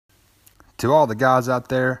To all the guys out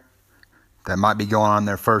there that might be going on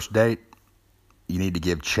their first date, you need to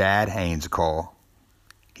give Chad Haynes a call.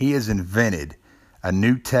 He has invented a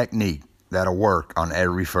new technique that'll work on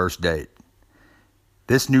every first date.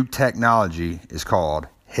 This new technology is called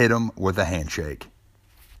Hit 'em with a Handshake.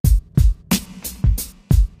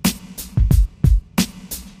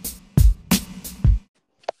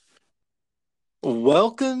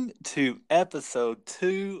 Welcome to episode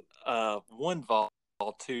 2 of One Vol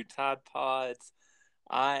 2 Tide Pods.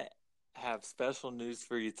 I have special news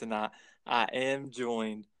for you tonight. I am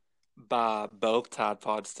joined by both Tide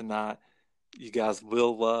Pods tonight. You guys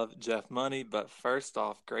will love Jeff Money, but first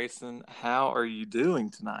off, Grayson, how are you doing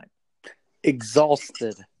tonight?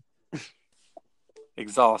 Exhausted.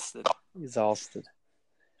 Exhausted.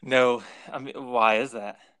 No, I mean, why is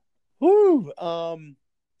that? Woo!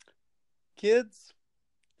 Kids,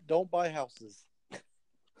 don't buy houses.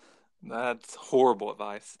 That's horrible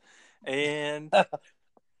advice. And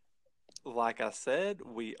like I said,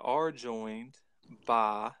 we are joined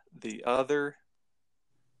by the other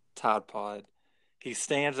Tide Pod. He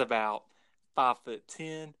stands about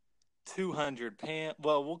 5'10", 200 pounds.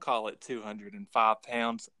 Well, we'll call it 205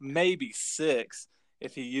 pounds, maybe 6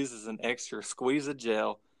 if he uses an extra squeeze of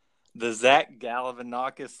gel. The Zach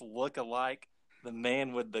Galifianakis look-alike, the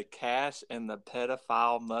man with the cash and the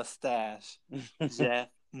pedophile mustache, Jeff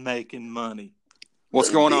making money. What's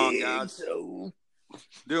going on, guys?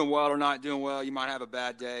 Doing well or not doing well? You might have a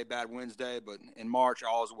bad day, bad Wednesday, but in March,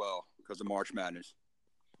 all is well because of March Madness.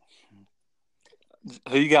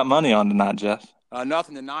 Who you got money on tonight, Jeff?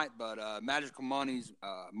 Nothing tonight, but Magical Money's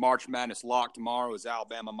March Madness lock tomorrow is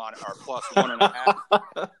Alabama plus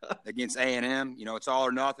 1.5 against A&M. You know, it's all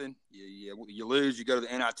or nothing. You lose, you go to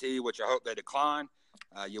the NIT, which I hope they decline.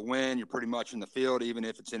 You win, you're pretty much in the field, even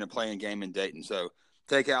if it's in a playing game in Dayton. So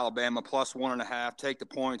take Alabama plus 1.5, take the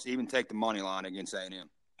points, even take the money line against A&M.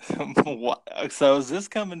 So is this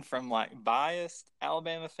coming from like biased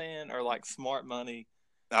Alabama fan or like smart money?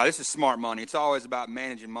 This is smart money. It's always about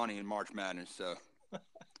managing money in March Madness. So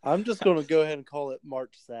I'm just going to go ahead and call it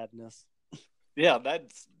March Sadness. Yeah,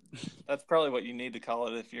 that's probably what you need to call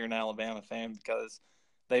it if you're an Alabama fan, because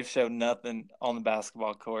they've shown nothing on the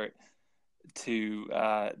basketball court to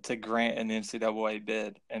grant an NCAA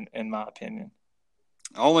bid, in my opinion.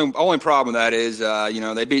 Only problem with that is,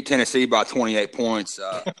 they beat Tennessee by 28 points.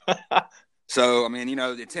 So, I mean,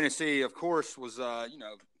 the Tennessee, of course, was,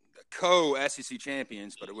 co-SEC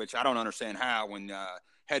champions, but which I don't understand how when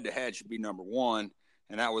head-to-head should be number one,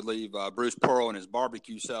 and that would leave Bruce Pearl and his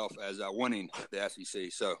barbecue self as winning the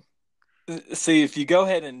SEC. So, see, if you go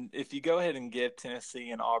ahead and give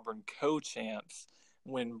Tennessee and Auburn co-champs,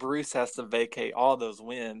 when Bruce has to vacate all those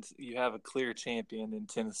wins, you have a clear champion in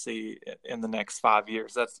Tennessee in the next 5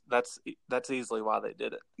 years. That's easily why they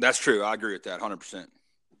did it. That's true. I agree with that 100%.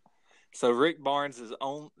 So Rick Barnes is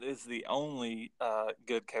the only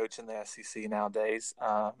good coach in the SEC nowadays.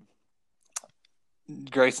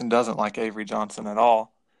 Grayson doesn't like Avery Johnson at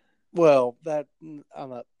all. Well, I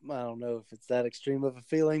don't know if it's that extreme of a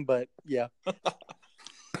feeling, but yeah.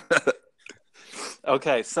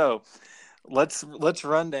 Okay, so let's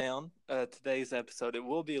run down today's episode. It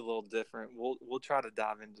will be a little different. We'll try to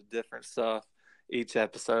dive into different stuff each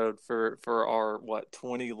episode for our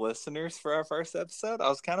 20 listeners for our first episode. I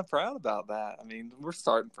was kind of proud about that. I mean, we're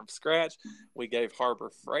starting from scratch. We gave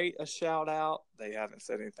Harbor Freight a shout out. They haven't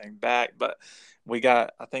said anything back, but we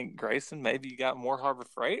got, I think, Grayson, maybe you got more Harbor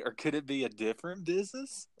Freight, or could it be a different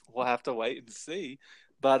business? We'll have to wait and see.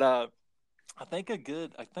 But I think a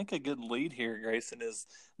good lead here, Grayson, is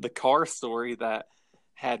the car story that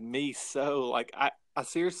had me so like I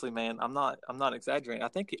seriously, man, I'm not exaggerating. I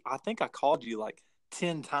think I called you like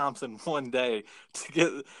 10 times in one day to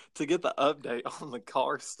get the update on the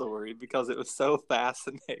car story because it was so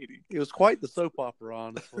fascinating. It was quite the soap opera,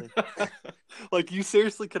 honestly. Like, you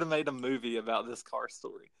seriously could have made a movie about this car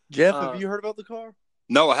story. Jeff, have you heard about the car?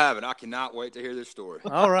 No, I haven't. I cannot wait to hear this story.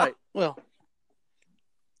 All right. Well,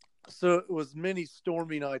 so it was many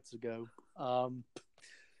stormy nights ago.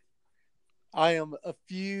 I am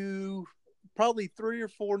probably 3 or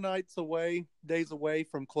 4 days away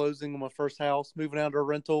from closing on my first house, moving out to a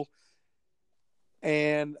rental.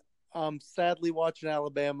 And I'm sadly watching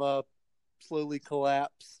Alabama slowly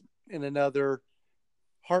collapse in another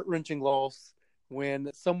heart-wrenching loss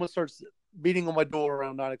when someone starts beating on my door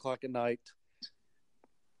around 9 o'clock at night.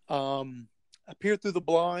 I peer through the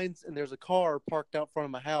blinds, and there's a car parked out front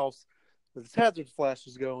of my house with its hazard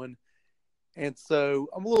flashes going. And so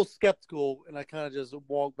I'm a little skeptical, and I kind of just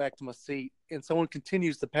walk back to my seat, and someone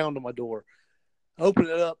continues to pound on my door. I open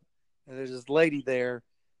it up, and there's this lady there,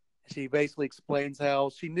 She basically explains how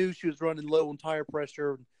she knew she was running low on tire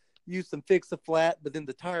pressure, used some Fix-A-Flat, but then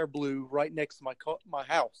the tire blew right next to my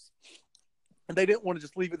house. And they didn't want to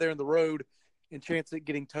just leave it there in the road and chance it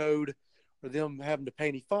getting towed or them having to pay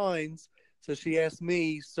any fines. So she asked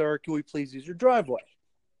me, "Sir, can we please use your driveway?"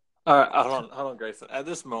 All right, hold on, Grayson. At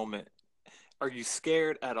this moment, are you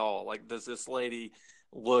scared at all? Like, does this lady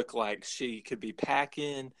look like she could be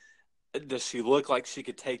packing? Does she look like she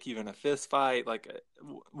could take you in a fist fight? Like,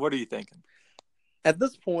 what are you thinking? At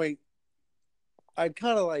this point, I'd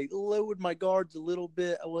kind of like lowered my guards a little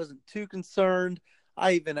bit. I wasn't too concerned.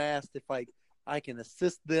 I even asked if I can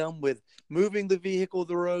assist them with moving the vehicle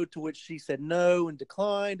the road, to which she said no and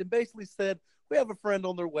declined, and basically said, "We have a friend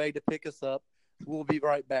on their way to pick us up. We'll be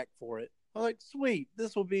right back for it." I'm like, "Sweet,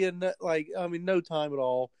 this will be in no time at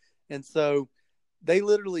all." And so they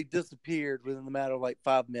literally disappeared within the matter of like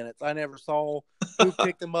 5 minutes. I never saw who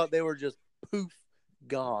picked them up. They were just poof,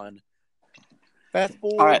 gone. Fast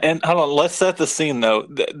forward. All right, and hold on. Let's set the scene, though.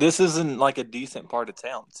 This isn't like a decent part of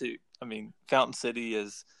town, too. I mean, Fountain City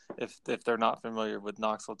is, if they're not familiar with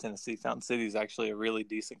Knoxville, Tennessee, Fountain City is actually a really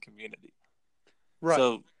decent community. Right.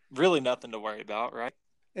 So really nothing to worry about, right?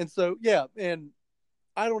 And so, yeah, and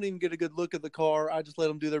I don't even get a good look at the car. I just let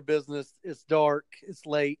them do their business. It's dark. It's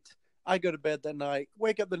late. I go to bed that night,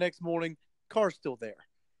 wake up the next morning, car's still there.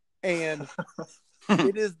 And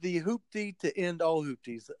it is the hoopty to end all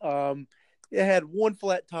hoopties. It had one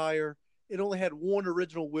flat tire. It only had one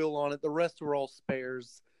original wheel on it. The rest were all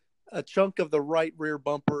spares. A chunk of the right rear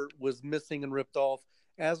bumper was missing and ripped off,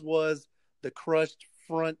 as was the crushed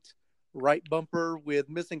front right bumper with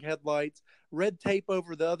missing headlights, red tape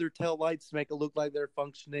over the other tail lights to make it look like they're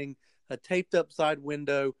functioning, a taped up side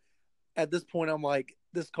window. At this point, I'm like,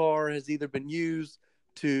 this car has either been used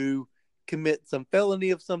to commit some felony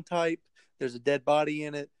of some type. There's a dead body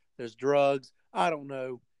in it. There's drugs. I don't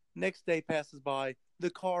know. Next day passes by. The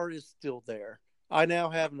car is still there. I now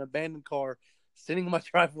have an abandoned car sitting in my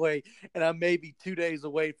driveway, and I'm maybe 2 days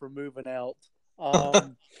away from moving out.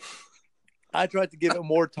 I tried to give it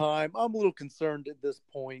more time. I'm a little concerned at this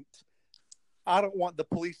point. I don't want the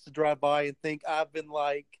police to drive by and think I've been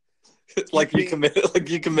you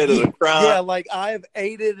committed a crime. Yeah, like I've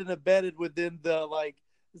aided and abetted within the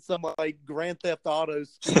some Grand Theft Auto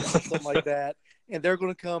scheme or something like that, and they're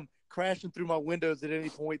going to come crashing through my windows at any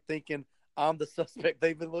point, thinking I'm the suspect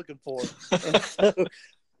they've been looking for. And so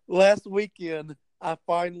last weekend, I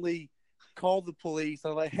finally called the police.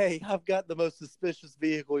 I'm like, "Hey, I've got the most suspicious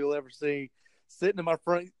vehicle you'll ever see sitting in my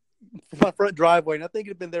front driveway," and I think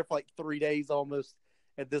it had been there for like 3 days almost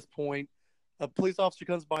at this point. A police officer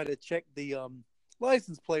comes by to check the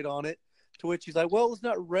license plate on it, to which he's like, "Well, it's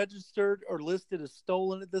not registered or listed as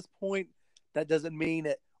stolen at this point. That doesn't mean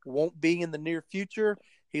it won't be in the near future."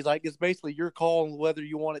 He's like, "It's basically your call on whether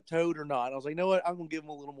you want it towed or not." I was like, "You know what? I'm going to give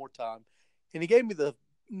him a little more time." And he gave me the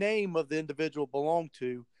name of the individual it belonged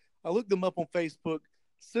to. I looked them up on Facebook,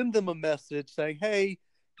 send them a message saying, "Hey,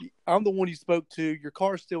 I'm the one you spoke to. Your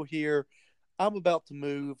car's still here. I'm about to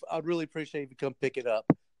move. I'd really appreciate if you come pick it up."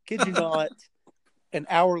 Kid you not, an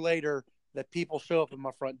hour later, that people show up at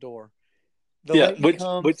my front door. Which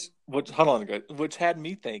hold on, which had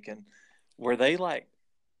me thinking, were they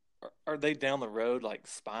are they down the road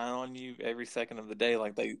spying on you every second of the day?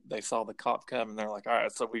 Like they saw the cop come and they're like, "All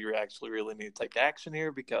right, so we actually really need to take action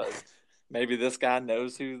here because maybe this guy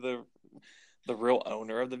knows who the real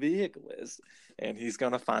owner of the vehicle is, and he's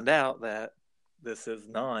going to find out that this is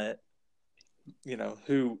not,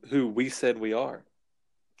 who we said we are."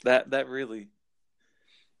 That really,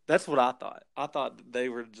 that's what I thought. I thought that they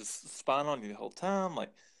were just spying on you the whole time.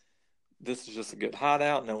 Like, this is just a good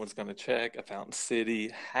hideout. No one's going to check a Fountain City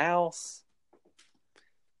house.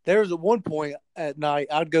 There was at one point at night,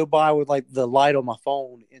 I'd go by with the light on my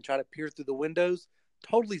phone and try to peer through the windows,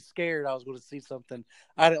 totally scared I was going to see something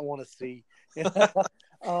I didn't want to see.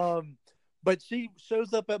 But she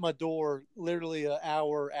shows up at my door literally an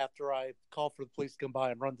hour after I call for the police to come by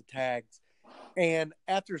and run the tags. And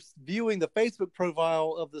after viewing the Facebook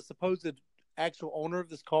profile of the supposed actual owner of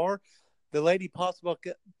this car, the lady pops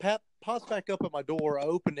back up at my door. I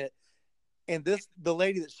open it, and the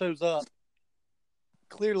lady that shows up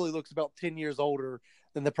clearly looks about 10 years older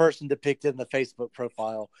than the person depicted in the Facebook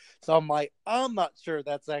profile. So I'm like, I'm not sure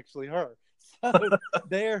that's actually her. So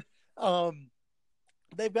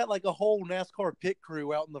they've got a whole NASCAR pit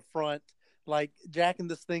crew out in the front, jacking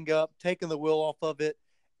this thing up, taking the wheel off of it.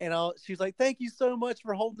 And she's like, "Thank you so much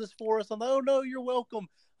for holding this for us." I'm like, "Oh, no, you're welcome."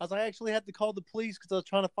 I was like, "I actually had to call the police because I was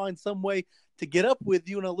trying to find some way to get up with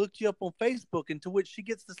you. And I looked you up on Facebook." And to which she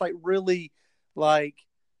gets this really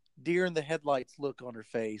deer in the headlights look on her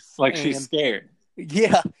face. She's scared.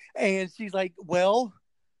 Yeah. And she's like, well,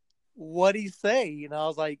 what'd he say? And I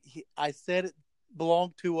was like, I said it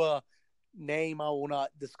belonged to a name I will not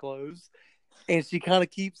disclose. And she kind of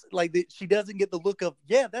keeps like she doesn't get the look of,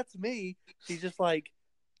 yeah, that's me. She just like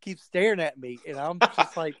keeps staring at me, and I'm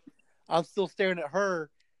just like, I'm still staring at her,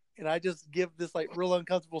 and I just give this like real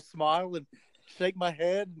uncomfortable smile and shake my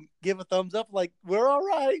head and give a thumbs up, like we're all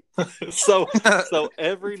right. So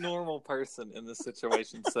every normal person in this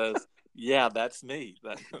situation says, "Yeah, that's me.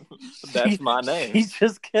 That's my name." She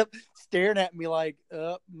just kept staring at me like,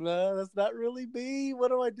 no, that's not really me. What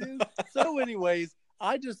do I do? So, anyways,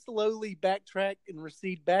 I just slowly backtrack and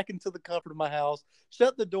recede back into the comfort of my house,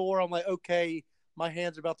 shut the door. I'm like, okay, my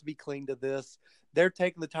hands are about to be clean to this. They're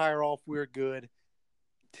taking the tire off. We're good.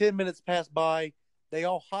 10 minutes pass by. They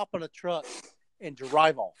all hop on a truck and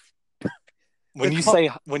drive off. When you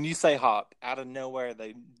say hop, out of nowhere,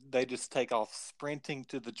 they just take off sprinting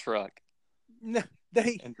to the truck. No,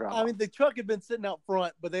 and drive off. mean, the truck had been sitting out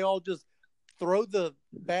front, but they all just throw the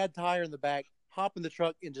bad tire in the back, hop in the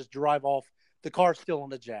truck, and just drive off. The car's still on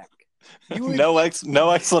the jack. No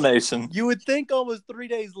explanation. You would think almost 3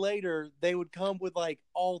 days later they would come with like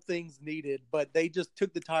all things needed, but they just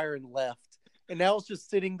took the tire and left. And now it's just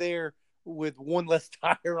sitting there with one less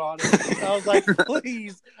tire on it. I was like,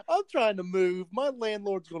 please, I'm trying to move. My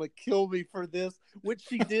landlord's going to kill me for this, which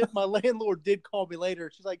she did. My landlord did call me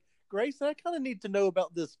later. She's like, Grayson, I kind of need to know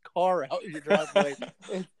about this car out in your driveway.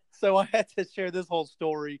 And so I had to share this whole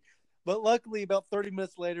story. But luckily, about 30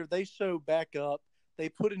 minutes later, they show back up. They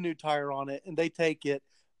put a new tire on it, and they take it.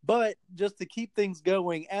 But just to keep things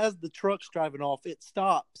going, as the truck's driving off, it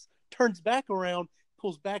stops, turns back around,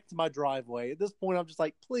 pulls back to my driveway. At this point, I'm just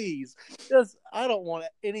like, please, I don't want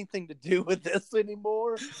anything to do with this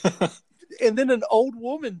anymore. And then an old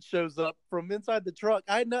woman shows up from inside the truck.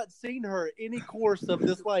 I had not seen her any course of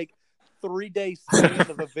this like 3-day span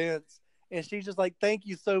of events. And she's just like, thank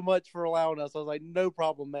you so much for allowing us. I was like, no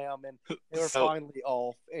problem, ma'am. And they were finally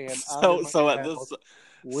off. And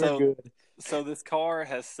we're good. So this car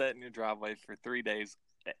has sat in your driveway for 3 days.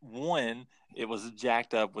 One, it was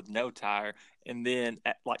jacked up with no tire, and then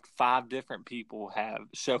like 5 different people have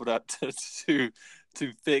showed up to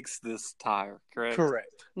fix this tire.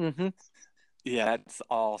 Correct. Mm-hmm. Yeah, it's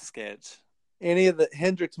all sketch. Any of the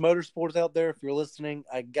Hendricks Motorsports out there, if you're listening,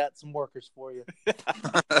 I got some workers for you.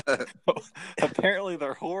 Apparently,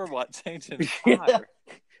 they're horrible at changing the tire.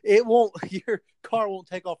 Your car won't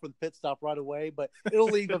take off from the pit stop right away, but it'll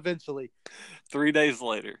leave eventually. 3 days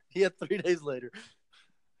later. Yeah, 3 days later.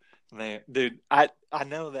 Man, dude, I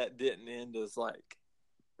know that didn't end as like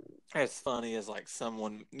as funny as like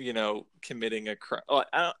someone, committing a crime.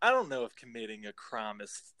 I don't know if committing a crime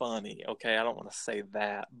is funny. Okay, I don't want to say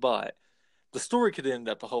that, but the story could end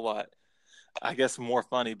up a whole lot, I guess, more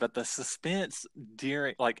funny. But the suspense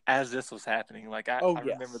during, like, as this was happening, like I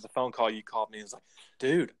remember the phone call you called me and was like,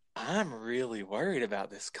 dude, I'm really worried about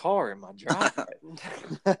this car in my driveway.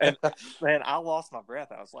 And man, I lost my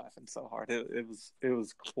breath. I was laughing so hard. It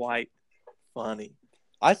was quite funny.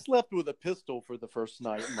 I slept with a pistol for the first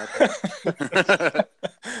night in my life.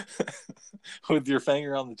 With your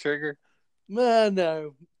finger on the trigger?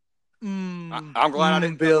 No. I'm glad I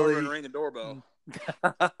didn't come over and ring the doorbell.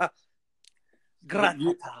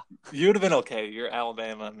 You would have been okay. You're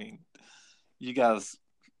Alabama. I mean, you guys.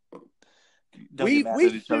 We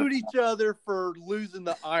shoot each other for losing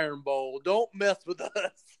the Iron Bowl. Don't mess with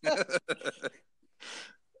us.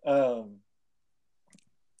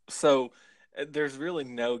 So there's really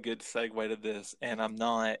no good segue to this, and I'm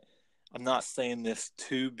not saying this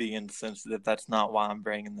to be insensitive. That's not why I'm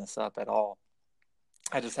bringing this up at all.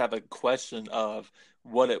 I just have a question of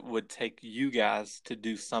what it would take you guys to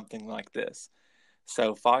do something like this.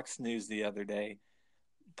 So Fox News the other day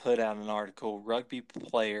put out an article, rugby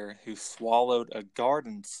player who swallowed a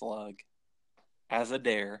garden slug as a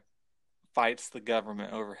dare fights the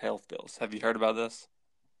government over health bills. Have you heard about this?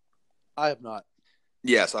 I have not.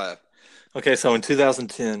 Yes, I have. Okay, so in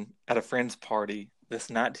 2010, at a friend's party, this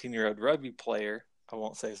 19-year-old rugby player, I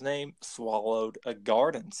won't say his name, swallowed a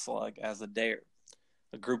garden slug as a dare.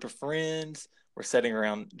 A group of friends were sitting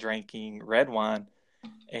around drinking red wine,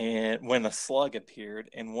 and when a slug appeared,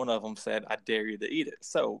 and one of them said, "I dare you to eat it."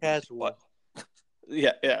 So casual.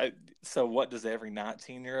 Yeah. So what does every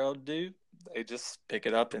 19-year-old do? They just pick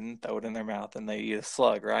it up and throw it in their mouth, and they eat a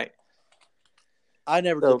slug, right? I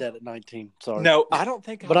never did that at 19. Sorry. No, I don't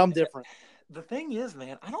think. But I'm different. The thing is,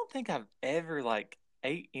 man, I don't think I've ever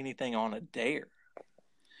ate anything on a dare.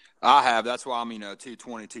 I have. That's why I'm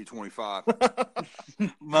 220,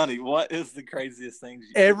 225. Money. What is the craziest thing?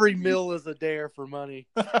 Every meal is a dare for money.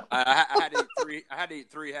 I had to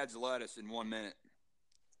eat 3 heads of lettuce in 1 minute.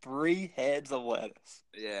 3 heads of lettuce.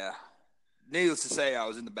 Yeah. Needless to say, I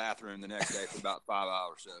was in the bathroom the next day for about 5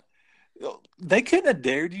 hours. So They couldn't have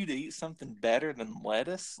dared you to eat something better than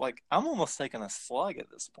lettuce. Like, I'm almost taking a slug at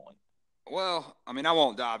this point. well, I mean, I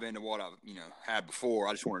won't dive into what I've had before.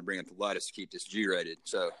 I just wanted to bring up the lettuce to keep this G-rated.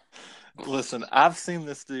 So Listen, I've seen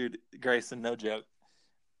this dude, Grayson, no joke,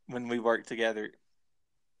 when we worked together.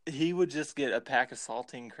 He would just get a pack of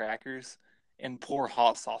saltine crackers and pour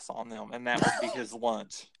hot sauce on them, and that would be his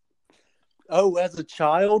lunch. Oh, as a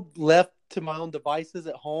child, left to my own devices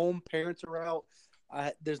at home, parents are out,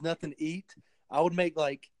 there's nothing to eat. I would make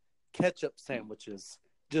like ketchup sandwiches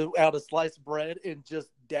just out of sliced bread and just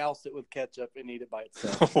douse it with ketchup and eat it by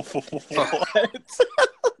itself. What?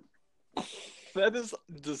 That is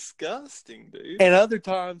disgusting, dude. And other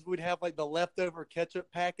times we'd have like the leftover ketchup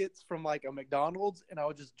packets from like a McDonald's, and I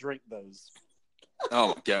would just drink those. oh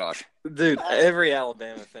my gosh. Dude, every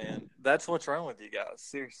Alabama fan, that's what's wrong with you guys.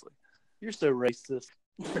 Seriously. You're so racist.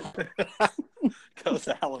 Because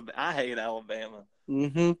I hate Alabama.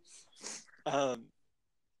 Mm-hmm.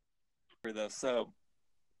 So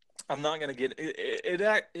I'm not gonna get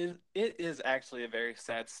it. It is actually a very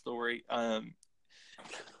sad story.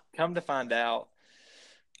 Come to find out,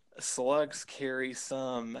 slugs carry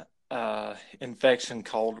some infection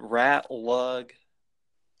called rat lug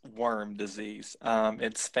worm disease.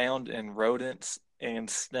 It's found in rodents, and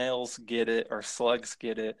snails get it, or slugs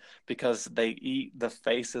get it, because they eat the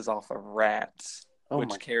faces off of rats,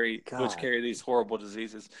 which carry these horrible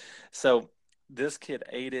diseases. So this kid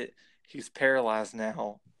ate it. He's paralyzed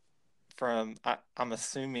now from, I'm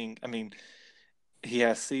assuming, I mean, he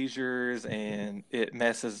has seizures, and it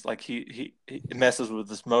messes it messes with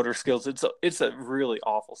his motor skills. It's a really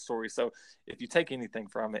awful story. So if you take anything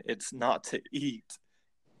from it, it's not to eat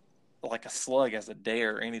like a slug as a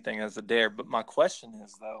dare, or anything as a dare. But my question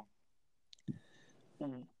is, though,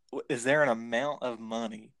 is there an amount of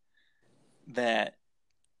money that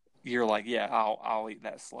you're like, yeah, I'll eat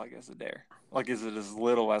that slug as a dare? Like, is it as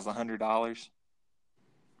little as $100?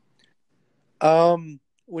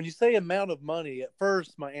 When you say amount of money, at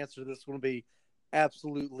first my answer to this is going to be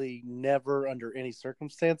absolutely never under any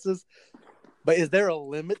circumstances. But is there a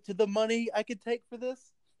limit to the money I could take for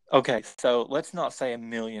this? Okay, so let's not say $1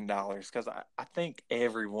 million, because I think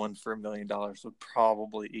everyone for $1 million would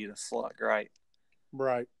probably eat a slug, right?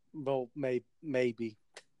 Right. Well, maybe.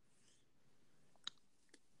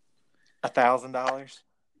 $1,000?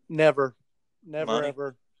 Never, Money?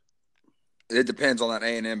 ever. It depends on that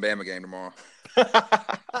A&M Bama game tomorrow.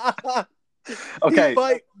 Okay. He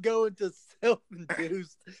might go into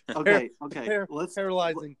self-induced. Okay.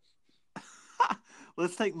 Paralyzing.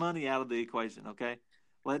 Let's take money out of the equation, okay?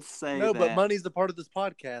 Let's say but money's a part of this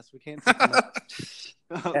podcast. We can't take money.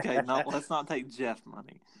 Okay, no, let's not take Jeff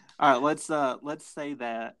money. All right, let's say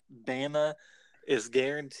that Bama is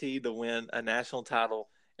guaranteed to win a national title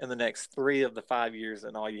in the next 3 of the 5 years,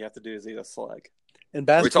 and all you have to do is eat a slug. In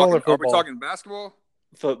basketball or football? Are we talking basketball?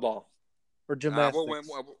 Football. Or gymnastics? We'll win.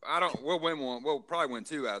 We'll win one. We'll probably win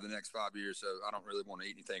 2 out of the next 5 years. So I don't really want to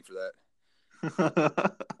eat anything for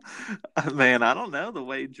that. Man, I don't know the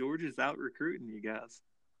way Georgia's out recruiting you guys.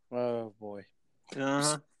 Oh boy.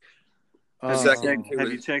 Uh-huh.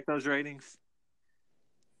 Have you checked those ratings?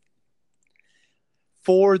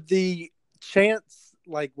 For the chance,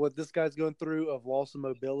 like what this guy's going through, of loss of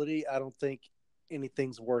mobility, I don't think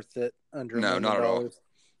anything's worth it under $1 million. Not at all.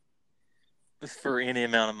 For any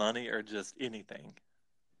amount of money, or just anything?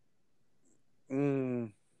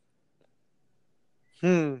 And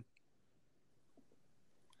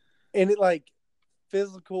it, like,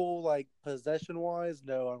 physical, like, possession-wise,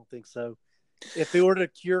 no, I don't think so. If it were to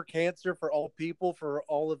cure cancer for all people for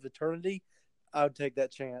all of eternity, I would take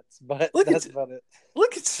that chance. But that's about it.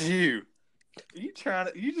 Look at you. You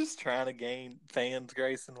just trying to gain fans,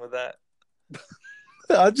 Grayson, with that?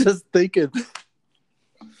 I'm just thinking.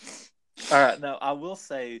 All right. Now, I will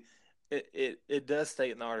say it does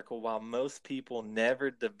state in the article, while most people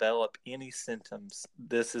never develop any symptoms,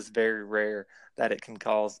 this is very rare that it can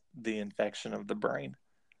cause the infection of the brain.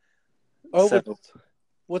 Oh, so,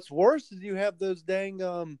 what's worse is you have those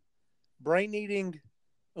dang brain-eating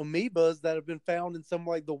amoebas that have been found in some,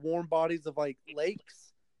 like, the warm bodies of, like,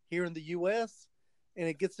 lakes here in the U.S., and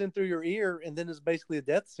it gets in through your ear, and then it's basically a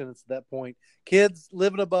death sentence at that point. Kids,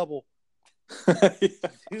 live in a bubble.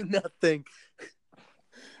 Do nothing.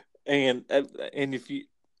 And if you,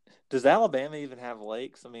 does Alabama even have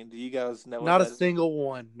lakes? I mean, do you guys know? Not a single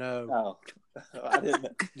one. No. Oh, I didn't know.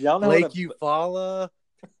 Y'all know Lake Eufaula.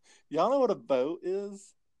 Y'all know what a boat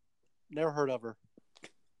is? Never heard of her.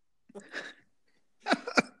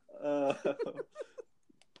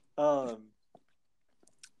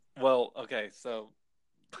 Well, okay, so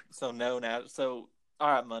no now. So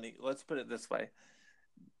all right, money. Let's put it this way.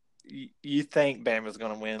 You think Bama's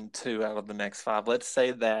going to win 2 out of the next 5? Let's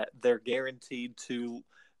say that they're guaranteed to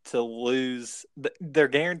lose. They're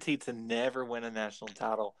guaranteed to never win a national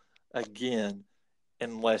title again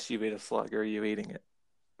unless you eat a slug. Are you eating it?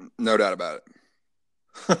 No doubt about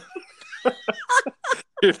it.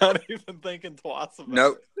 You're not even thinking twice about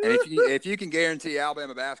Nope. it. And if you can guarantee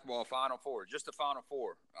Alabama basketball Final Four, just the Final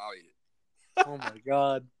Four, I'll eat it. Oh my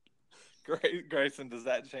God. Grayson, does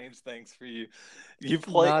that change things for you? You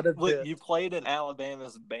played. Not a bit. You played in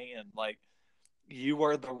Alabama's band. Like you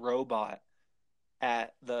were the robot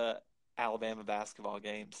at the Alabama basketball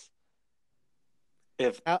games.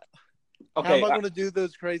 How am I going to do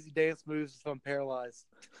those crazy dance moves if I'm paralyzed?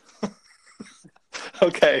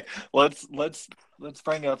 Okay, let's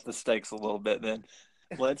bring up the stakes a little bit then.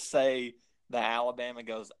 Let's say that Alabama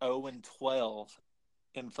goes 0-12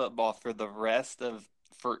 in football for the rest of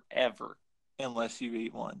forever, unless you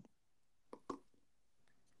eat one.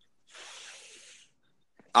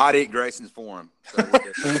 I'd eat Grayson's for him.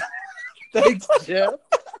 So Thanks, Jeff.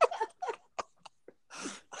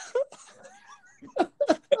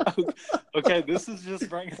 Okay, this is just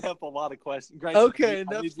bringing up a lot of questions. Grayson, okay,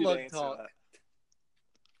 enough slug talk.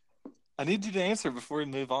 I need you to answer before we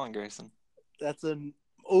move on, Grayson. That's I'm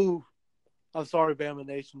sorry, Bama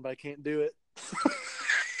Nation, but I can't do it.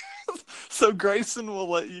 So Grayson will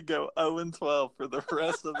let you go 0-12 for the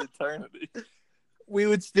rest of eternity. We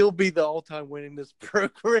would still be the all-time winningest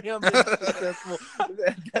program.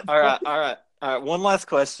 All right. One last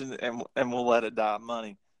question, and we'll let it die.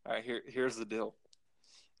 Money. All right, here's the deal.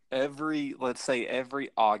 Every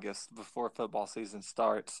August before football season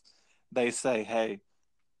starts, they say, hey,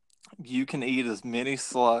 you can eat as many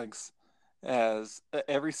slugs as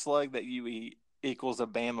every slug that you eat equals a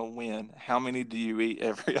Bama win. How many do you eat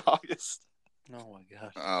every August? Oh my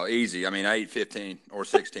gosh. Oh, easy. I mean, I eat 15 or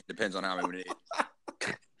 16. Depends on how many we eat.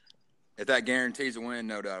 If that guarantees a win,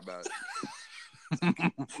 no doubt about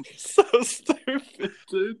it. So stupid,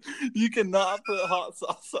 dude. You cannot put hot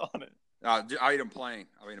sauce on it. I eat them plain.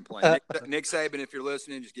 Nick Saban, if you're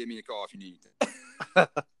listening, just give me a call if you need to.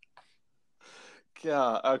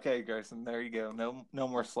 God, okay, Grayson, there you go. No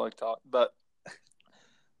more slug talk. But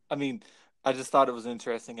I mean, I just thought it was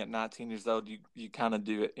interesting. At 19 years old, you kind of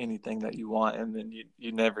do anything that you want, and then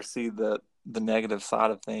you never see the negative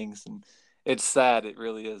side of things, and it's sad. It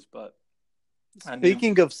really is. But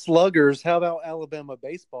speaking of sluggers, how about Alabama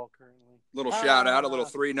baseball currently? Little shout out, a little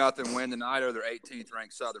 3-0 win tonight over their 18th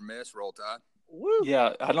ranked Southern Miss. Roll Tide. Woo.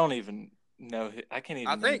 Yeah, I don't even know. I can't even.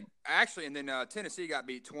 I think actually, and then Tennessee got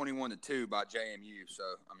beat 21-2 by JMU. So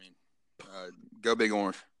I mean, go Big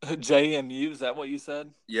Orange. JMU, is that what you said?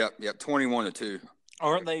 Yep, 21-2.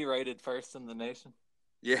 Aren't they rated first in the nation?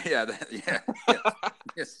 Yeah.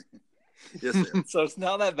 Yes. So it's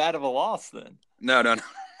not that bad of a loss then. No.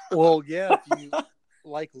 Well, yeah, if you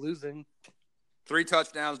like losing. 3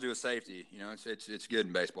 touchdowns to a safety. You know, it's good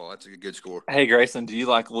in baseball. That's a good score. Hey, Grayson, do you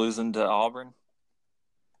like losing to Auburn?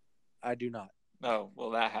 I do not. Oh, well,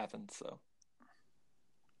 that happened, so.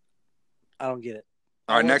 I don't get it.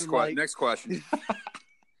 All right, next question.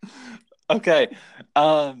 Okay.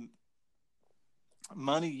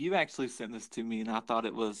 Money, you actually sent this to me, and I thought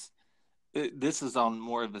this is on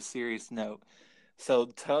more of a serious note. So,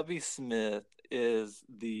 Tubby Smith is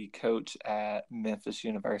the coach at Memphis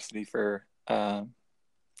University for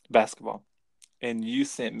basketball. And you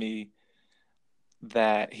sent me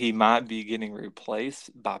that he might be getting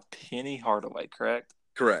replaced by Penny Hardaway, correct?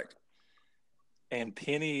 Correct. And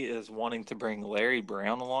Penny is wanting to bring Larry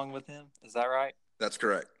Brown along with him. Is that right? That's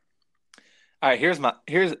correct. All right, here's what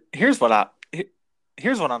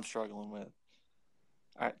I'm struggling with.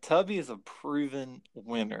 All right, Tubby is a proven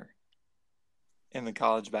winner in the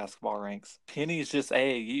college basketball ranks. Penny is just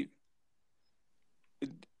AAU.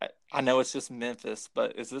 I know it's just Memphis,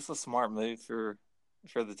 but is this a smart move for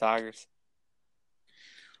the Tigers?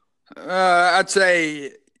 I'd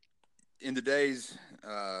say in today's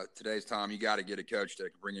time, you got to get a coach that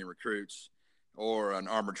can bring in recruits or an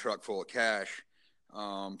armored truck full of cash.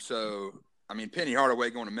 So, I mean, Penny Hardaway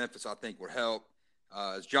going to Memphis, I think, would help.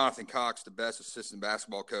 As Jonathan Cox, the best assistant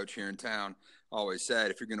basketball coach here in town, always said,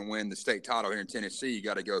 if you're going to win the state title here in Tennessee, you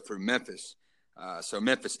got to go through Memphis. So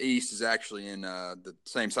Memphis East is actually in the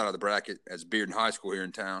same side of the bracket as Bearden High School here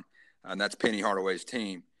in town, and that's Penny Hardaway's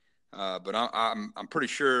team. But I'm pretty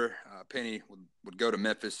sure Penny would go to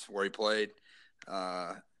Memphis where he played.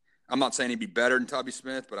 I'm not saying he'd be better than Tubby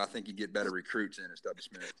Smith, but I think he'd get better recruits in as Tubby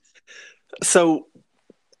Smith. So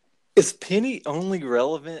Is Penny only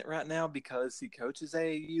relevant right now because he coaches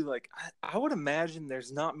AAU? Like, I would imagine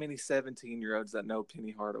there's not many 17-year-olds that know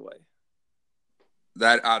Penny Hardaway.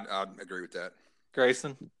 That I'd agree with that.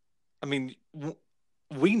 Grayson, I mean,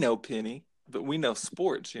 we know Penny, but we know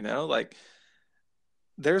sports, Like,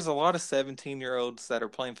 there's a lot of 17-year-olds that are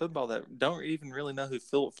playing football that don't even really know who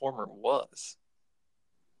Philip Former was.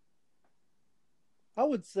 I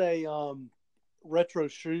would say Retro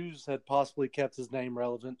Shoes had possibly kept his name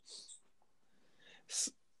relevant.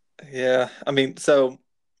 Yeah, I mean, so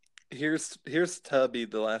here's Tubby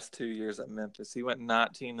the last 2 years at Memphis. He went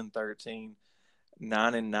 19-13,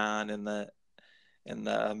 9-9 in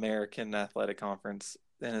the American Athletic Conference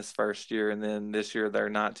in his first year, and then this year they're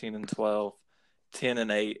 19-12,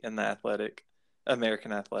 10-8 in the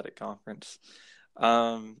American Athletic Conference.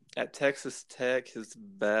 At Texas Tech, his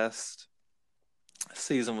best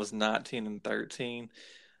season was 19-13,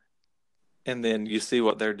 and then you see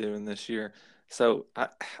what they're doing this year. So I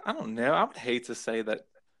don't know. I would hate to say that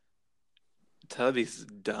Tubby's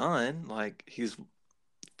done. Like, he's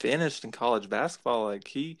finished in college basketball. Like,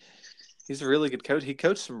 he's a really good coach. He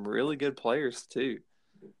coached some really good players too.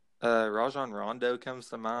 Rajon Rondo comes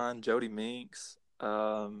to mind. Jody Meeks,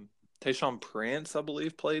 Tayshaun Prince, I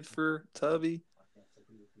believe, played for Tubby.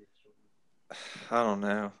 I don't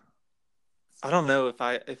know. I don't know if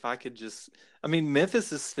I could just. I mean,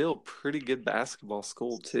 Memphis is still a pretty good basketball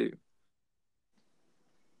school too.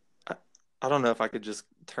 I don't know if I could just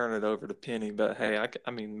turn it over to Penny, but hey,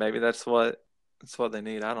 I mean, maybe that's what they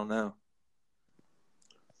need. I don't know.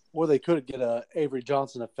 Or they could get a Avery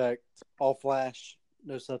Johnson effect, all flash,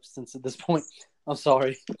 no substance at this point. I'm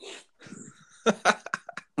sorry.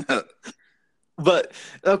 But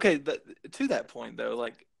okay, but to that point though,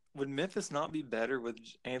 like, would Memphis not be better with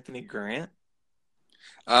Anthony Grant?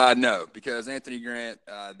 No, because Anthony Grant,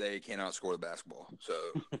 they cannot score the basketball. So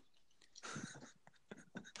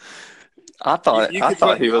I thought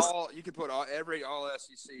he was. You could put every All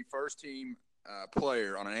SEC first team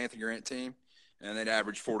player on an Anthony Grant team, and they'd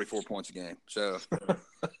average 44 points a game. So,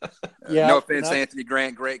 yeah, no offense to Anthony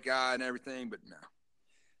Grant, great guy and everything, but no.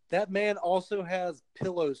 That man also has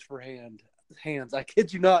pillows for hands. I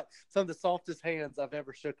kid you not, some of the softest hands I've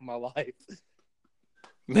ever shook in my life.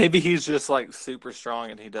 Maybe he's just like super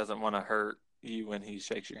strong and he doesn't want to hurt you when he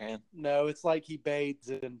shakes your hand. No, it's like he bathes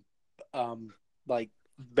in like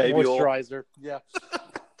baby moisturizer. oil.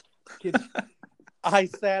 Yeah. I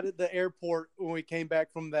sat at the airport when we came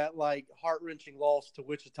back from that like heart-wrenching loss to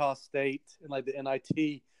Wichita State in like the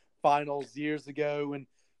NIT finals years ago, and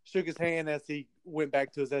shook his hand as he went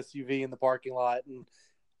back to his SUV in the parking lot, and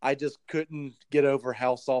I just couldn't get over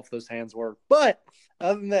how soft those hands were. But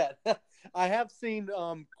other than that, I have seen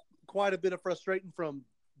quite a bit of frustration from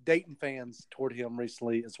Dayton fans toward him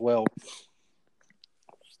recently as well.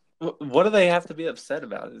 What do they have to be upset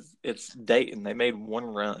about? It's Dayton. They made one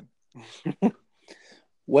run.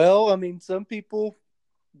 Well, I mean, some people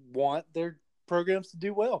want their programs to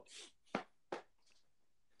do well.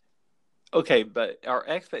 Okay, but our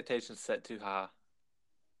expectations set too high.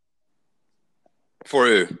 For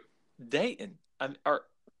who? Dayton. I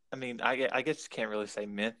guess you can't really say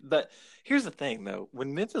Memphis. But here's the thing, though.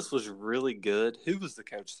 When Memphis was really good, who was the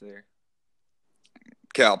coach there?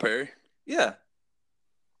 Calipari. Yeah.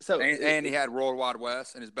 So and he had World Wide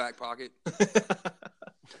West in his back pocket.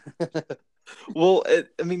 Well,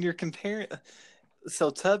 you're comparing. So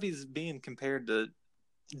Tubby's being compared to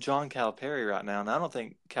John Calipari right now, and I don't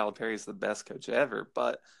think Calipari's the best coach ever,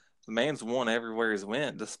 but the man's won everywhere he's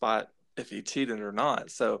went, despite if he cheated or not.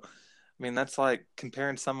 So, that's like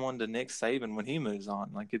comparing someone to Nick Saban when he moves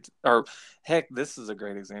on. Heck, this is a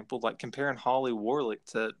great example. Like comparing Holly Warlick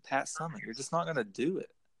to Pat Summitt. You're just not going to do it.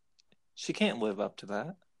 She can't live up to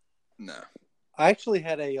that. No. I actually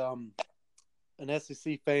had an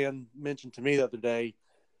SEC fan mention to me the other day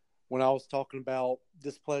when I was talking about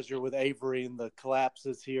displeasure with Avery and the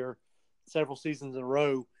collapses here several seasons in a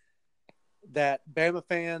row, that Bama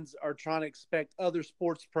fans are trying to expect other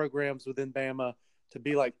sports programs within Bama to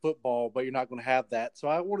be like football, but you're not going to have that. So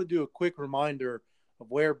I want to do a quick reminder of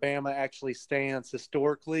where Bama actually stands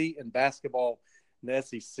historically in basketball in the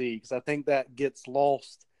SEC, because I think that gets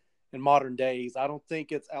lost in modern days. I don't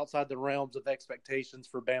think it's outside the realms of expectations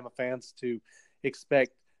for Bama fans to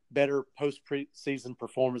expect better post-season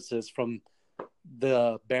performances from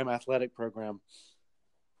the Bama athletic program.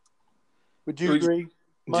 Would you agree?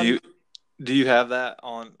 Do you have that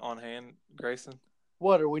on hand, Grayson?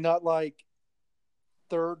 What, are we not like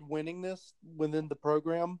third winningest within the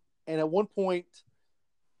program? And at one point,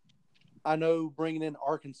 I know bringing in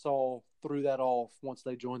Arkansas threw that off once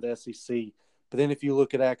they joined the SEC. But then if you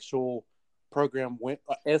look at actual program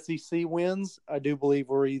SEC wins, I do believe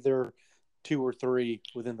we're either 2 or 3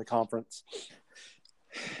 within the conference.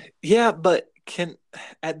 Yeah, but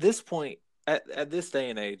at this point, at this day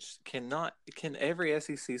and age, can every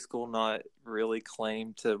SEC school not really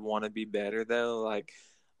claim to want to be better though? Like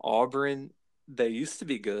Auburn, they used to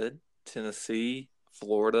be good. Tennessee,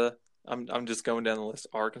 Florida. I'm just going down the list.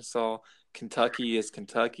 Arkansas, Kentucky is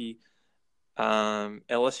Kentucky.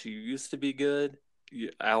 LSU used to be good.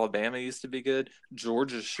 Alabama used to be good.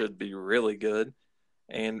 Georgia should be really good,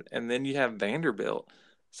 and then you have Vanderbilt.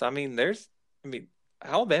 So I mean,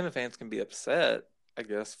 Alabama fans can be upset, I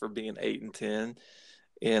guess, for being 8-10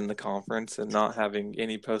 in the conference and not having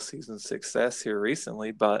any postseason success here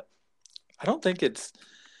recently. But I think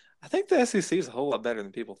the SEC is a whole lot better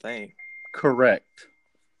than people think. Correct.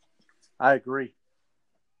 I agree.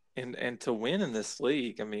 And to win in this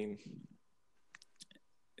league, I mean,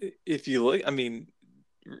 if you look, I mean,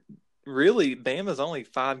 really, Bama's only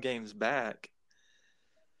 5 games back.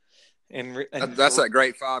 And that's that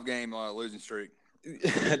great 5-game losing streak.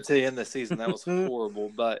 To end the season, that was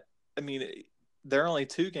horrible. But I mean, they're only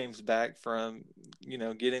 2 games back from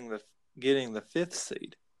getting the 5th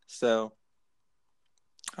seed. So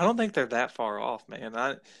I don't think they're that far off,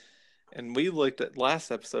 man. And we looked at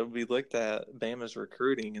last episode. We looked at Bama's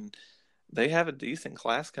recruiting, and they have a decent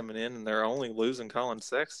class coming in, and they're only losing Colin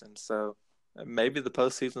Sexton. So maybe the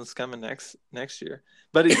postseason's coming next year.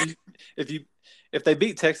 But if they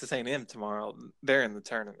beat Texas A&M tomorrow, they're in the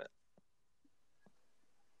tournament.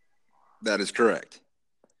 That is correct.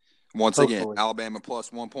 Once Hopefully. again, Alabama plus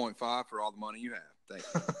 1.5 for all the money you have. Thank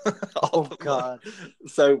you. Oh, God.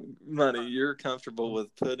 So, Money, you're comfortable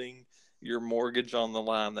with putting your mortgage on the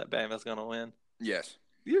line that Bama's going to win? Yes.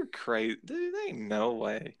 You're crazy. Dude, there ain't no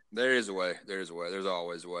way. There is a way. There's a way. There's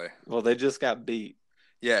always a way. Well, they just got beat.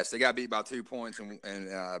 Yes, they got beat by 2 points and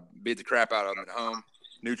beat the crap out of them at home.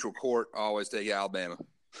 Neutral court, always take Alabama.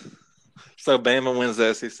 So, Bama wins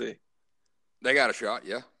the SEC. They got a shot,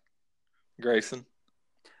 yeah. Grayson?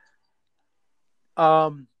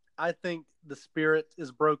 I think the spirit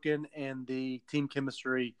is broken and the team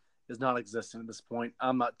chemistry is not existent at this point.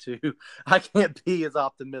 I can't be as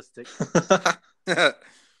optimistic.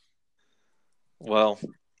 Well,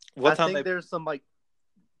 I think there's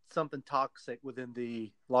something toxic within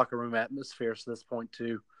the locker room atmosphere at this point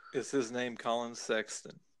too. Is his name Colin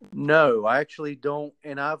Sexton? No, I actually don't.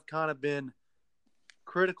 And I've kind of been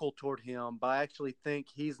critical toward him, but I actually think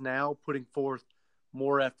he's now putting forth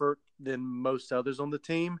more effort than most others on the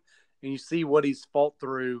team. And you see what he's fought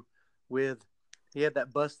through with. He had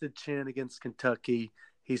that busted chin against Kentucky.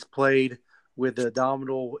 He's played with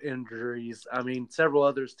abdominal injuries. I mean, several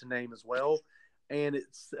others to name as well. And it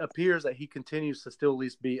appears that he continues to still at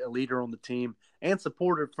least be a leader on the team and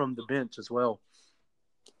supported from the bench as well.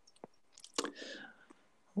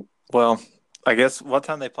 Well, I guess what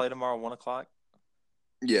time they play tomorrow? 1:00?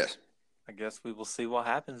 Yes. I guess we will see what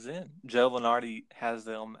happens then. Joe Lunardi has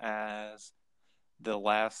them as the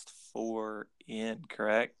last 4 in,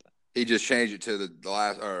 correct? He just changed it to the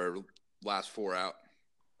last 4 out.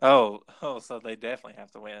 Oh, so they definitely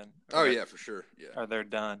have to win. Oh yeah, for sure. Yeah. Or they're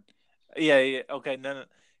done. Yeah. Okay, no.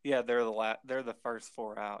 Yeah, they're the first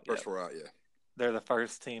 4 out. First 4 out, yeah. They're the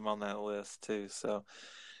first team on that list too. So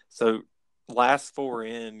last 4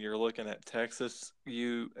 in, you're looking at Texas,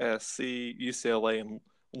 USC, UCLA, and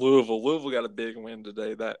Louisville. Louisville got a big win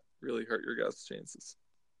today. That really hurt your guys' chances.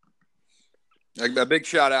 A big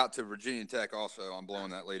shout out to Virginia Tech also on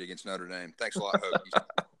blowing that lead against Notre Dame. Thanks a lot,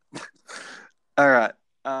 Hokies. All right.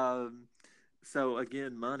 So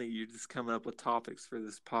again, Money, you're just coming up with topics for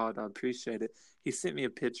this pod. I appreciate it. He sent me a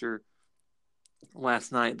picture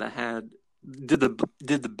last night that had did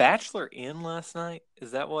the Bachelor end last night?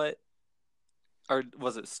 Is that what? Or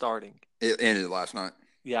was it starting? It ended last night.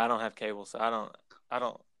 Yeah, I don't have cable, so I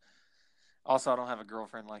don't. Also, I don't have a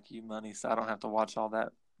girlfriend like you, Money, so I don't have to watch all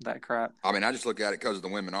that crap. I mean, I just look at it because of the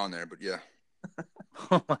women on there, but yeah.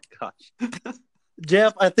 Oh my gosh.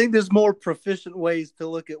 Jeff, I think there's more proficient ways to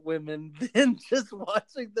look at women than just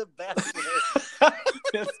watching The Bachelor.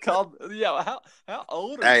 It's called, how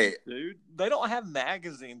old are you, dude? They don't have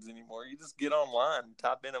magazines anymore. You just get online and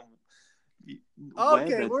type in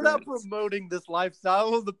Okay, we're not promoting this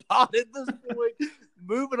lifestyle on the pod at this point.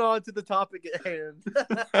 Moving on to the topic at hand.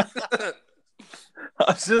 I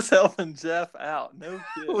was just helping Jeff out. No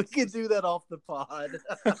kidding. We can do that off the pod.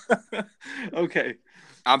 Okay.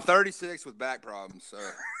 I'm 36 with back problems, so.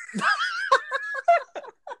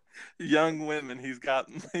 Young women, he's got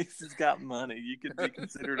money. You could be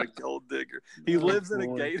considered a gold digger. He lives in a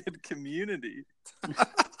gated community.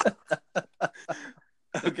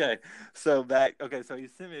 Okay, so he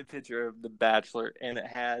sent me a picture of The Bachelor, and it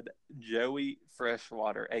had Joey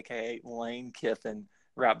Freshwater, aka Lane Kiffin,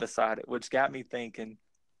 right beside it, which got me thinking: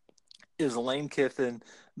 is Lane Kiffin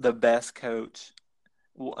the best coach?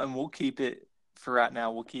 And we'll keep it for right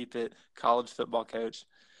now. We'll keep it college football coach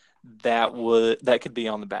that could be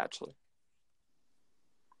on The Bachelor.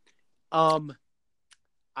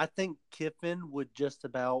 I think Kiffin would just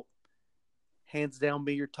about hands down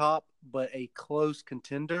be your top, but a close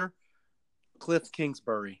contender, Cliff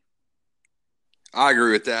Kingsbury. I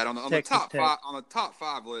agree with that. On the Texas top Tech. five, on the top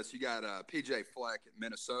five list, you got PJ Fleck at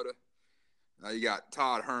Minnesota. You got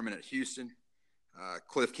Todd Herman at Houston.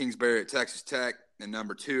 Cliff Kingsbury at Texas Tech. And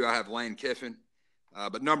number 2, I have Lane Kiffin.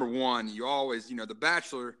 But number 1, you always, The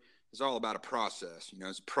Bachelor is all about a process.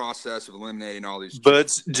 It's a process of eliminating all these.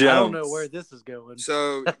 Butch Jones. I don't know where this is going.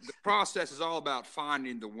 So the process is all about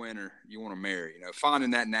finding the winner you want to marry.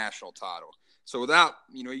 Finding that national title. So without,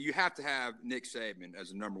 you have to have Nick Saban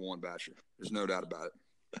as the number 1 Bachelor. There's no doubt about it.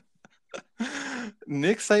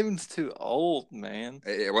 Nick Saban's too old, man.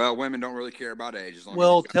 Well, women don't really care about age. As long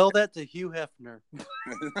well, tell that to Hugh Hefner.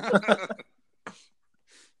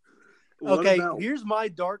 Okay, here's my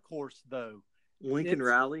dark horse, though. Lincoln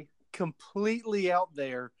Riley. Completely out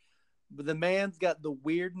there, but the man's got the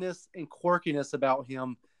weirdness and quirkiness about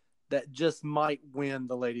him that just might win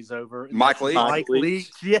the ladies over. Mike Leach. Mike Leach,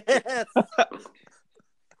 yes.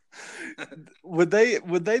 Would they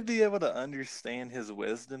be able to understand his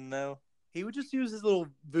wisdom though? He would just use his little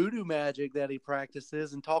voodoo magic that he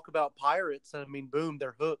practices and talk about pirates. I mean, boom,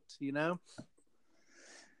 they're hooked,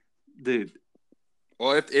 Dude.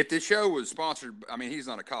 Well, if the show was sponsored, I mean, he's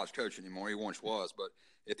not a college coach anymore. He once was, but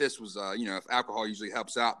if this was, if alcohol usually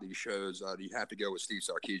helps out these shows, you'd have to go with Steve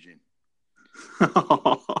Sarkisian.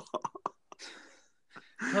 Oh.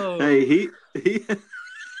 Hey, he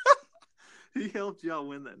he helped y'all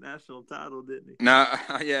win that national title, didn't he? No,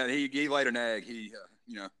 yeah, he laid an egg. He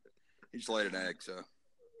just laid an egg. So.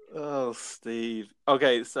 Oh, Steve.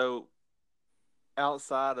 Okay, so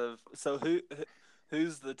outside of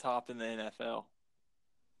who's the top in the NFL?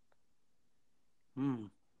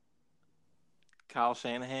 Kyle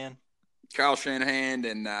Shanahan. Kyle Shanahan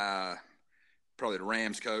and probably the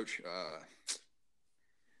Rams coach.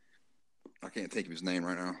 I can't think of his name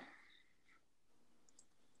right now.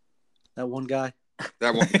 That one guy.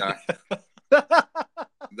 That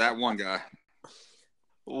one guy.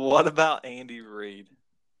 What about Andy Reid?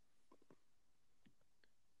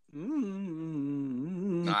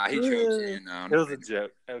 Nah, he chose in. It was a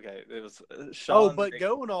joke. Okay, it was Sean. But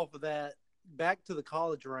going off of that, back to the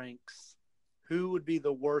college ranks, who would be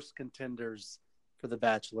the worst contenders for The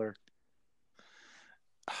Bachelor?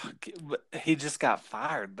 He just got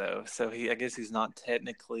fired though, so I guess he's not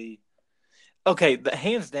technically okay. The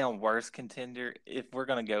hands down worst contender, if we're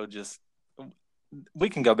gonna go, we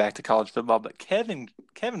can go back to college football, but Kevin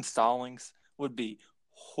Stallings would be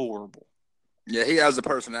horrible. Yeah, he has the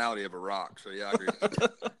personality of a rock, so yeah, I agree with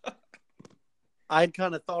that. I'd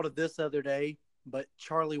kind of thought of this other day, but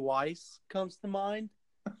Charlie Weiss comes to mind.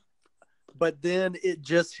 But then it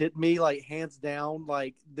just hit me like hands down,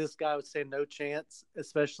 like this guy would say no chance,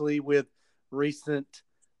 especially with recent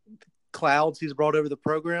clouds he's brought over the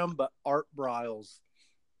program. But Art Briles.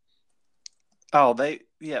 Oh,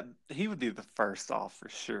 he would be the first off for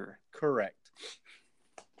sure. Correct.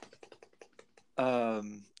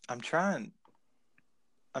 I'm trying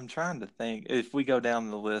to think if we go down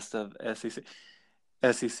the list of SEC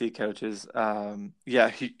coaches.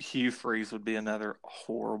 Hugh Freeze would be another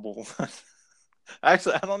horrible.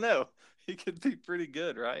 Actually, I don't know. He could be pretty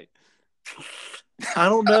good, right? I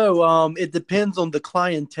don't know. It depends on the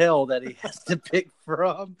clientele that he has to pick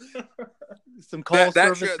from. Some call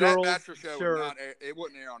service girls. That show sure. It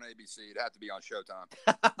wouldn't air on ABC. It'd have to be on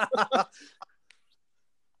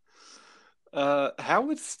Showtime. How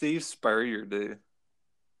would Steve Spurrier do?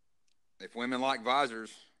 If women like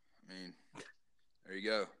visors, I mean, there you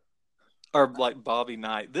go. Or like Bobby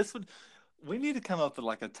Knight. We need to come up with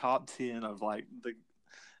like a top 10 of like the.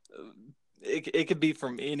 It could be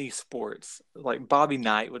from any sports. Like Bobby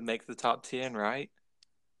Knight would make the top 10, right?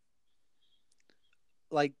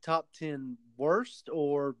 Like top 10 worst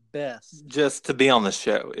or best? Just to be on the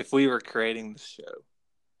show. If we were creating the show.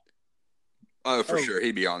 Oh, for sure.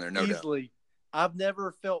 He'd be on there, no easily. Doubt. I've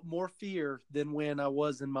never felt more fear than when I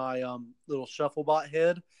was in my little shufflebot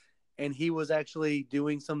head, and he was actually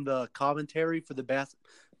doing some of the commentary for the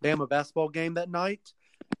Bama basketball game that night.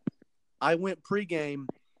 I went pregame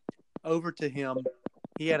over to him.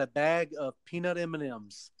 He had a bag of peanut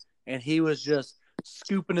M&Ms, and he was just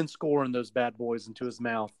scooping and scoring those bad boys into his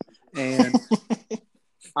mouth. And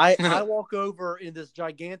I walk over in this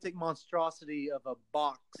gigantic monstrosity of a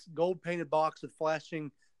box, gold painted box with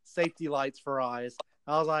flashing safety lights for eyes.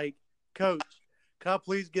 I was like, Coach, can I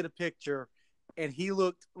please get a picture? And he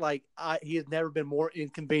looked like he had never been more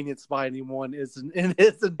inconvenienced by anyone in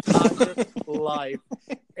his entire life.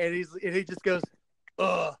 And he just goes,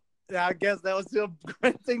 ugh. And I guess that was him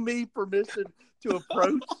granting me permission to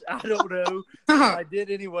approach. I don't know. I did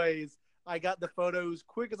anyways. I got the photos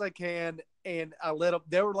quick as I can, and I let them.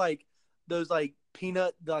 They were like those like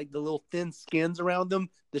peanut, like the little thin skins around them.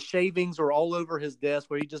 The shavings were all over his desk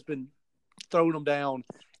where he'd just been throwing them down.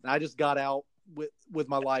 And I just got out with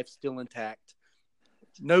my life still intact.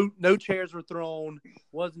 No chairs were thrown.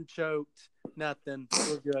 Wasn't choked. Nothing.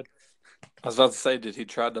 We're good. I was about to say, did he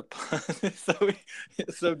try to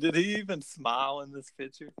so did he even smile in this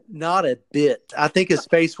picture? Not a bit. I think his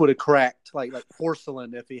face would have cracked like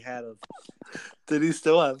porcelain if he had of. Did he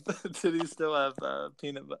still have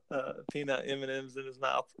peanut M&Ms in his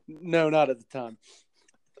mouth? No, not at the time.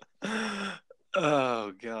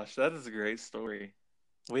 Oh gosh, that is a great story.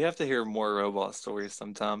 We have to hear more robot stories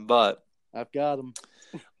sometime, but I've got them.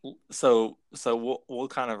 So we'll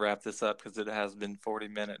kind of wrap this up because it has been 40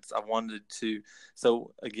 minutes. I wanted to.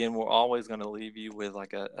 So again, we're always going to leave you with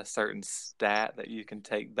like a certain stat that you can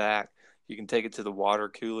take back. You can take it to the water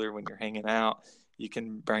cooler when you're hanging out. You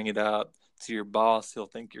can bring it up to your boss. He'll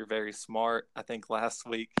think you're very smart. I think last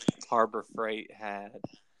week Harbor Freight had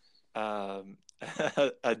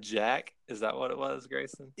a jack. Is that what it was,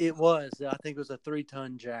 Grayson? It was. I think it was a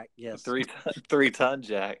 3-ton jack. Yes, 3-ton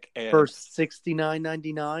jack. And for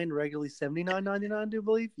 $69.99, regularly $79.99. I do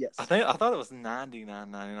believe. Yes, I thought it was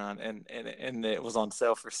 $99.99, and it was on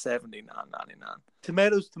sale for $79.99.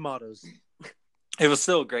 Tomatoes. It was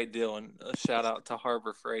still a great deal, and a shout out to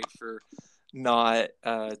Harbor Freight for not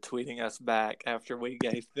tweeting us back after we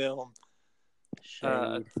gave them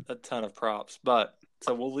a ton of props. But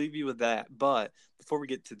so we'll leave you with that. But before we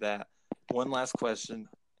get to that, one last question.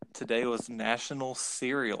 Today was National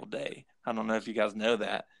Cereal Day. I don't know if you guys know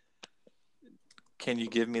that. Can you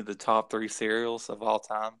give me the top 3 cereals of all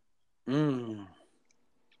time?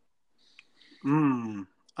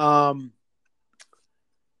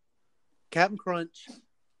 Captain Crunch,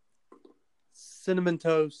 Cinnamon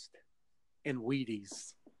Toast, and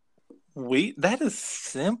Wheaties. That is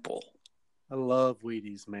simple. I love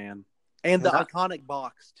Wheaties, man. And the iconic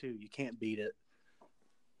box, too. You can't beat it.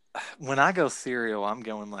 When I go cereal, I'm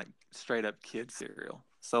going like straight up kid cereal.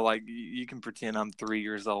 So like you can pretend I'm 3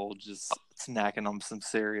 years old just snacking on some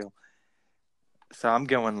cereal. So I'm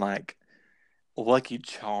going like Lucky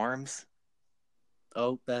Charms.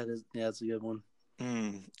 Oh, that's a good one.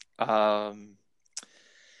 Oh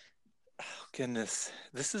goodness,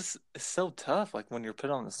 it's so tough. Like when you're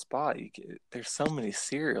put on the spot, there's so many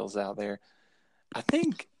cereals out there. I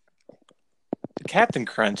think Captain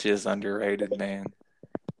Crunch is underrated, man.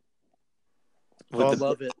 I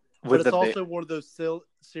love it. But it's also one of those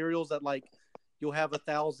cereals that like you'll have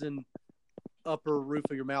 1,000 upper roof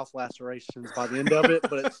of your mouth lacerations by the end of it,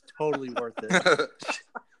 but it's totally worth it.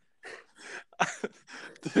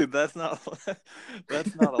 Dude, that's not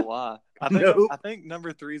a lie. I think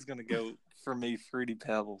number 3 is going to go for me, Fruity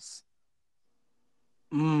Pebbles.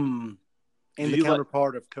 And the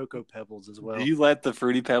counterpart of Cocoa Pebbles as well. Do you let the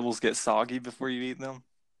Fruity Pebbles get soggy before you eat them?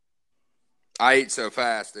 I eat so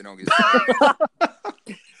fast they don't get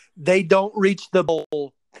soggy. They don't reach the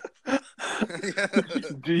bowl.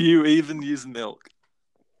 Do you even use milk?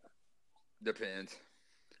 Depends.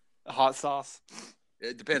 Hot sauce?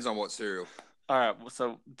 It depends on what cereal. All right,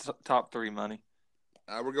 so top 3 money.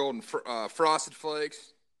 We're going Frosted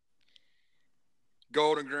Flakes,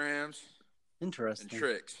 Golden Grams, interesting, and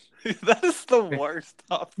Trix. That is the worst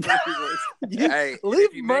top 3 list. Hey, leave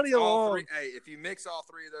money alone. If you mix all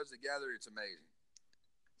 3 of those together, it's amazing.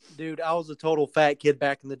 Dude, I was a total fat kid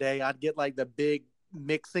back in the day. I'd get like the big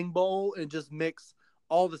mixing bowl and just mix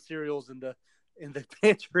all the cereals in the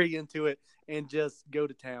pantry into it and just go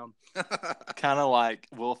to town. Kind of like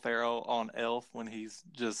Will Ferrell on Elf when he's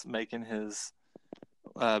just making his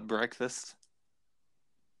breakfast.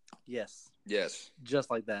 Yes. Just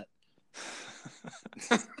like that.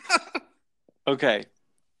 Okay.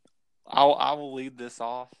 I will lead this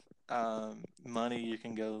off. Money, you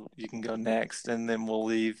can go next, and then we'll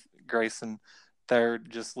leave Grayson third.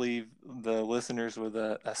 Just leave the listeners with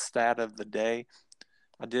a stat of the day.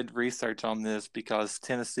 I did research on this because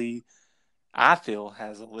Tennessee, I feel,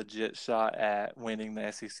 has a legit shot at winning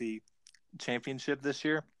the SEC championship this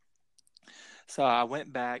year. So I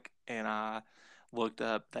went back and I looked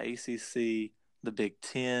up the ACC, the Big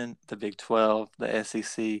Ten, the Big 12, the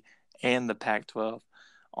SEC, and the Pac-12.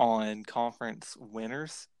 on conference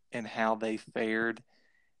winners and how they fared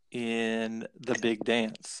in the big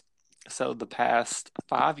dance. So the past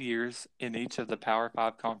 5 years in each of the Power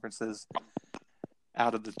 5 conferences,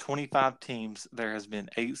 out of the 25 teams, there has been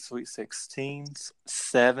 8 Sweet 16s,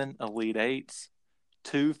 7 Elite 8s,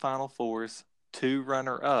 2 Final Fours, 2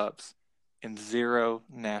 runner-ups, and 0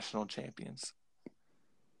 national champions.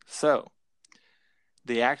 So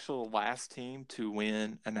the actual last team to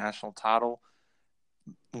win a national title,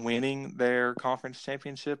 winning their conference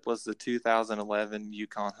championship, was the 2011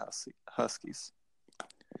 UConn Huskies.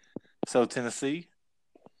 So Tennessee,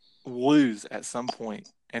 lose at some point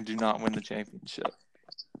and do not win the championship.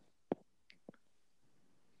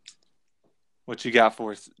 What you got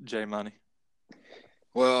for us, J Money?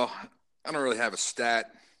 Well, I don't really have a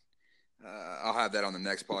stat. I'll have that on the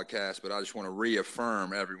next podcast, but I just want to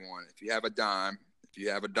reaffirm everyone. If you have a dime, if you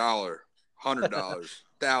have $1, $100,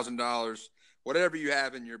 $1,000, whatever you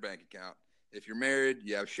have in your bank account, if you're married,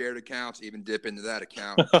 you have shared accounts, even dip into that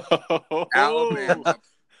account.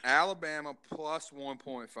 Alabama plus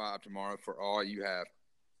 1.5 tomorrow for all you have.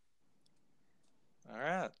 All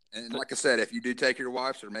right. And like I said, if you do take your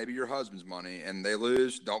wife's or maybe your husband's money and they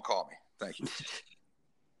lose, don't call me. Thank you.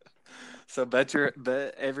 So bet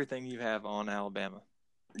everything you have on Alabama.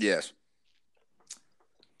 Yes.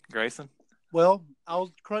 Grayson? Well, I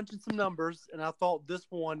was crunching some numbers, and I thought this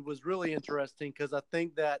one was really interesting because I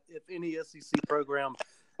think that if any SEC program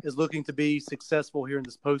is looking to be successful here in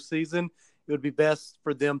this postseason, it would be best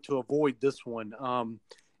for them to avoid this one.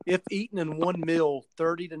 If eaten in one meal,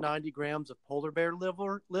 30 to 90 grams of polar bear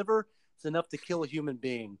liver is enough to kill a human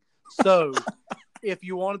being. So if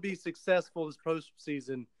you want to be successful this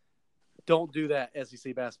postseason, don't do that,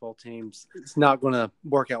 SEC basketball teams. It's not going to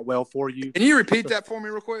work out well for you. Can you repeat that for me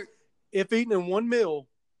real quick? If eaten in one meal,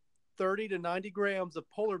 30 to 90 grams of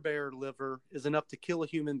polar bear liver is enough to kill a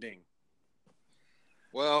human being.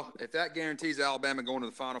 Well, if that guarantees Alabama going to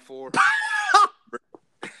the Final Four,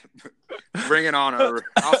 bring it on over.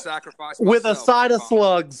 I'll sacrifice myself. With a side of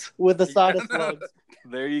slugs.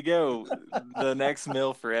 There you go. The next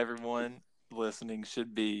meal for everyone listening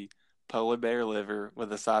should be polar bear liver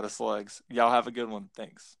with a side of slugs. Y'all have a good one.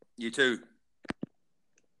 Thanks. You too.